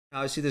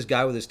I see this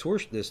guy with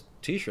this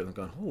T-shirt, and I'm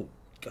going,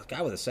 oh, a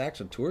guy with a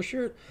Saxon tour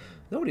shirt?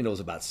 Nobody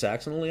knows about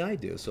Saxon, only I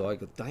do. So I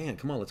go, Diane,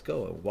 come on, let's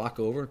go. I walk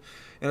over,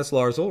 and it's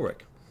Lars Ulrich.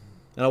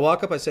 And I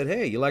walk up, I said,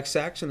 hey, you like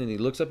Saxon? And he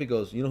looks up, he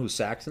goes, you know who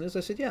Saxon is? I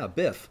said, yeah,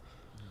 Biff.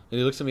 And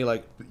he looks at me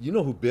like, you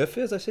know who Biff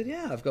is? I said,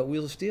 yeah, I've got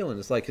Wheels of Steel. And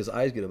it's like his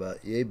eyes get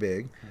about yay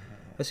big.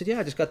 I said, yeah,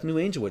 I just got the new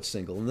Angel Witch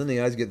single. And then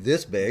the eyes get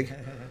this big.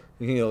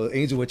 You know,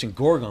 Angel Witch and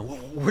Gorgon.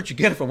 Where'd you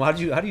get it from? How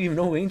do you even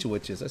know who Angel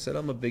Witch is? I said,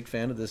 I'm a big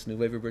fan of this new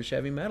wave of British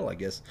heavy metal, I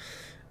guess.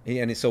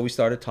 And so we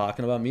started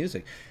talking about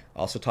music.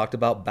 Also talked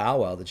about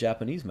Bow Wow, the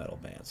Japanese metal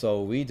band.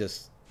 So we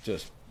just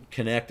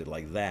connected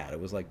like that. It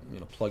was like, you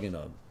know, plugging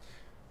a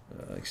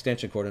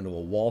extension cord into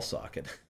a wall socket.